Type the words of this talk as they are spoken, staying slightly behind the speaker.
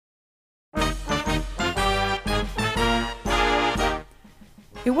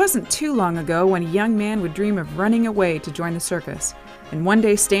It wasn't too long ago when a young man would dream of running away to join the circus, and one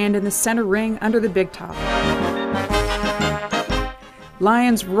day stand in the center ring under the big top.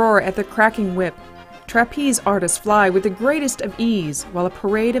 Lions roar at the cracking whip. Trapeze artists fly with the greatest of ease, while a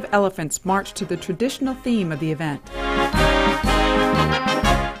parade of elephants march to the traditional theme of the event.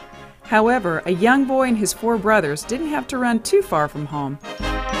 However, a young boy and his 4 brothers didn't have to run too far from home.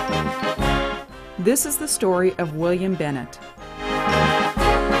 This is the story of William Bennett.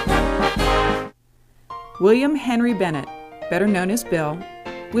 William Henry Bennett, better known as Bill,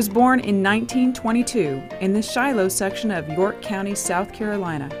 was born in 1922 in the Shiloh section of York County, South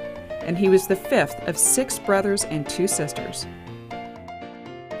Carolina, and he was the 5th of 6 brothers and 2 sisters.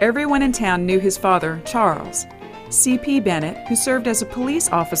 Everyone in town knew his father, Charles, C.P. Bennett, who served as a police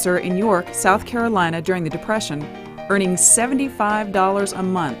officer in York, South Carolina during the Depression, earning $75 a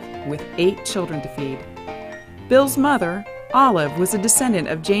month with 8 children to feed. Bill's mother, Olive, was a descendant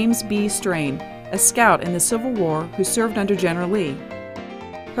of James B. Strain, a scout in the Civil War who served under General Lee.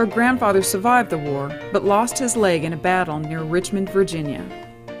 Her grandfather survived the war, but lost his leg in a battle near Richmond, Virginia.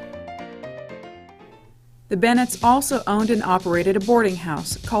 The Bennetts also owned and operated a boarding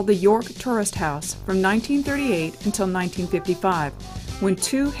house called the York Tourist House from 1938 until 1955, when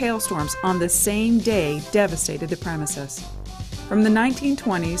 2 hailstorms on the same day devastated the premises. From the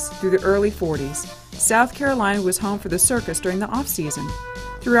 1920s through the early 40s, South Carolina was home for the circus during the off-season.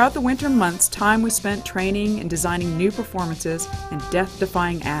 Throughout the winter months, time was spent training and designing new performances and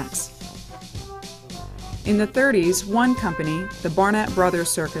death-defying acts. In the 30s, one company, the Barnett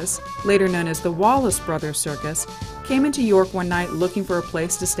Brothers Circus, later known as the Wallace Brothers Circus, came into York one night looking for a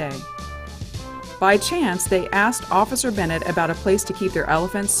place to stay. By chance, they asked Officer Bennett about a place to keep their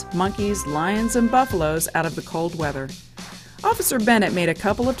elephants, monkeys, lions, and buffaloes out of the cold weather. Officer Bennett made a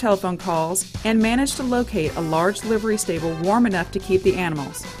couple of telephone calls and managed to locate a large livery stable warm enough to keep the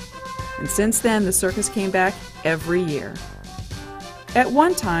animals. And since then, the circus came back every year. At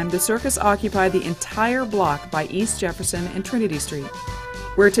one time, the circus occupied the entire block by East Jefferson and Trinity Street,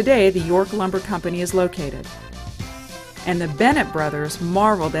 where today the York Lumber Company is located. And the Bennett brothers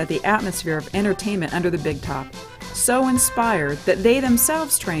marveled at the atmosphere of entertainment under the big top, so inspired that they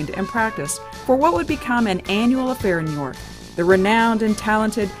themselves trained and practiced for what would become an annual affair in York, the renowned and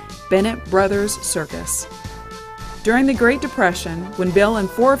talented Bennett Brothers Circus. During the Great Depression, when Bill and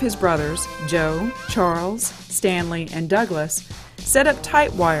 4 of his brothers, Joe, Charles, Stanley, and Douglas, set up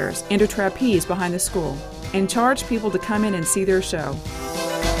tight wires and a trapeze behind the school and charged people to come in and see their show.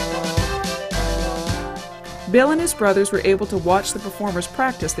 Bill and his brothers were able to watch the performers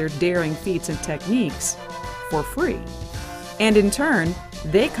practice their daring feats and techniques for free. And in turn,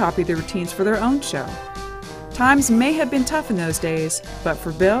 they copied the routines for their own show. Times may have been tough in those days, but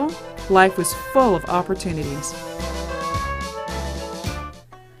for Bill, life was full of opportunities.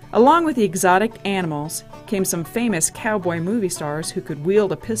 Along with the exotic animals came some famous cowboy movie stars who could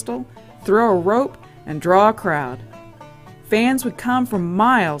wield a pistol, throw a rope, and draw a crowd. Fans would come from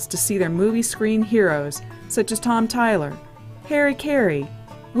miles to see their movie screen heroes such as Tom Tyler, Harry Carey,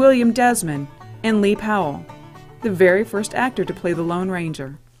 William Desmond, and Lee Powell, the very first actor to play the Lone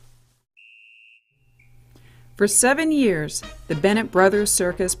Ranger. For 7 years, the Bennett Brothers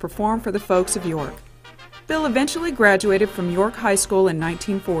Circus performed for the folks of York. Bill eventually graduated from York High School in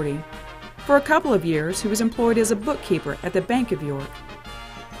 1940. For a couple of years, he was employed as a bookkeeper at the Bank of York.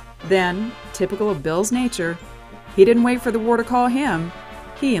 Then, typical of Bill's nature, he didn't wait for the war to call him.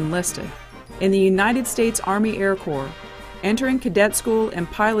 He enlisted in the United States Army Air Corps, entering cadet school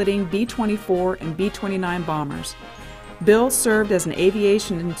and piloting B-24 and B-29 bombers. Bill served as an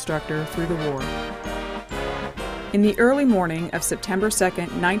aviation instructor through the war. In the early morning of September 2,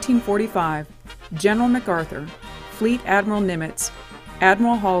 1945, General MacArthur, Fleet Admiral Nimitz,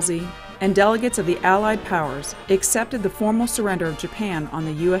 Admiral Halsey, and delegates of the Allied powers accepted the formal surrender of Japan on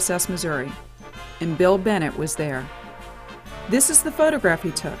the USS Missouri, and Bill Bennett was there. This is the photograph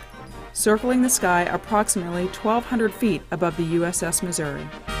he took, circling the sky approximately 1,200 feet above the USS Missouri.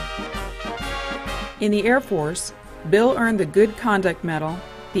 In the Air Force, Bill earned the Good Conduct Medal,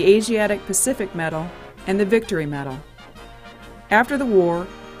 the Asiatic Pacific Medal, and the Victory Medal. After the war,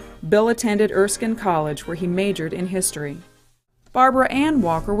 Bill attended Erskine College, where he majored in history. Barbara Ann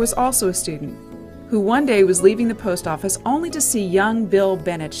Walker was also a student, who one day was leaving the post office only to see young Bill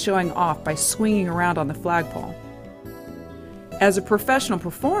Bennett showing off by swinging around on the flagpole. As a professional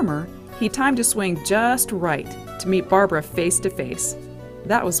performer, he timed his swing just right to meet Barbara face to face.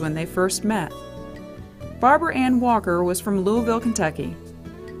 That was when they first met. Barbara Ann Walker was from Louisville, Kentucky.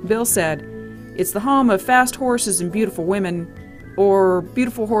 Bill said, "It's the home of fast horses and beautiful women, or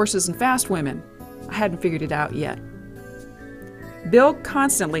beautiful horses and fast women. I hadn't figured it out yet." Bill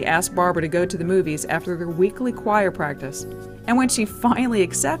constantly asked Barbara to go to the movies after their weekly choir practice, and when she finally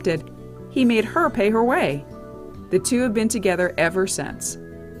accepted, he made her pay her way. The two have been together ever since.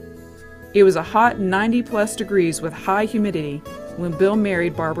 It was a hot 90-plus degrees with high humidity when Bill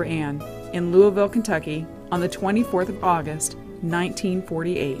married Barbara Ann in Louisville, Kentucky on the 24th of August,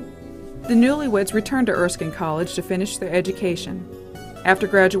 1948. The newlyweds returned to Erskine College to finish their education. After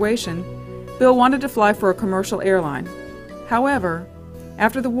graduation, Bill wanted to fly for a commercial airline. However,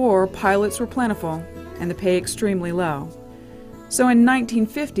 after the war, pilots were plentiful and the pay extremely low. So in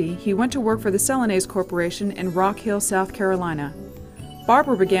 1950, he went to work for the Celanese Corporation in Rock Hill, South Carolina.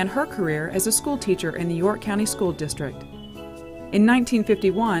 Barbara began her career as a school teacher in the York County School District. In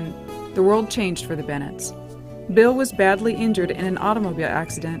 1951, the world changed for the Bennetts. Bill was badly injured in an automobile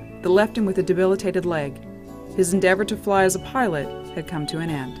accident that left him with a debilitated leg. His endeavor to fly as a pilot had come to an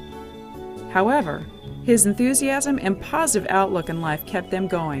end. However, his enthusiasm and positive outlook in life kept them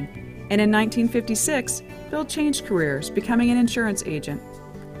going, and in 1956, Bill changed careers, becoming an insurance agent.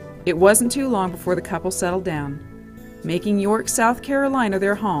 It wasn't too long before the couple settled down, making York, South Carolina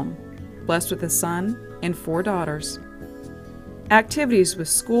their home, blessed with a son and 4 daughters. Activities with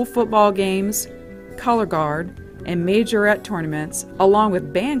school football games, color guard, and majorette tournaments, along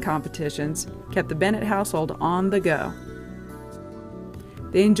with band competitions, kept the Bennett household on the go.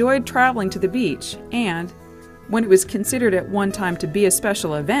 They enjoyed traveling to the beach and, when it was considered at one time to be a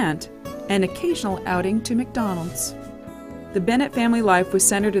special event, an occasional outing to McDonald's. The Bennett family life was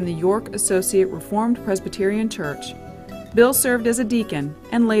centered in the York Associate Reformed Presbyterian Church. Bill served as a deacon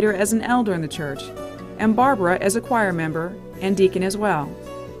and later as an elder in the church, and Barbara as a choir member and deacon as well.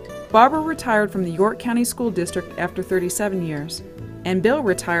 Barbara retired from the York County School District after 37 years, and Bill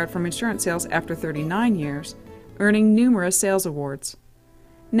retired from insurance sales after 39 years, earning numerous sales awards.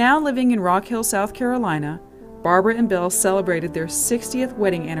 Now living in Rock Hill, South Carolina, Barbara and Bill celebrated their 60th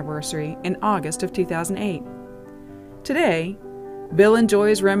wedding anniversary in August of 2008. Today, Bill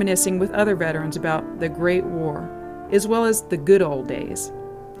enjoys reminiscing with other veterans about the Great War, as well as the good old days.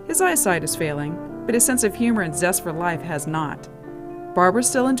 His eyesight is failing, but his sense of humor and zest for life has not. Barbara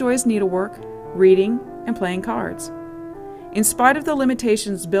still enjoys needlework, reading, and playing cards. In spite of the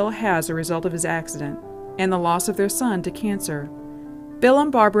limitations Bill has as a result of his accident and the loss of their son to cancer, Bill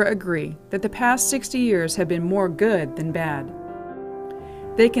and Barbara agree that the past 60 years have been more good than bad.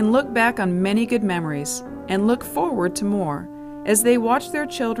 They can look back on many good memories and look forward to more as they watch their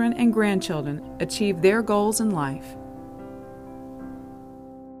children and grandchildren achieve their goals in life.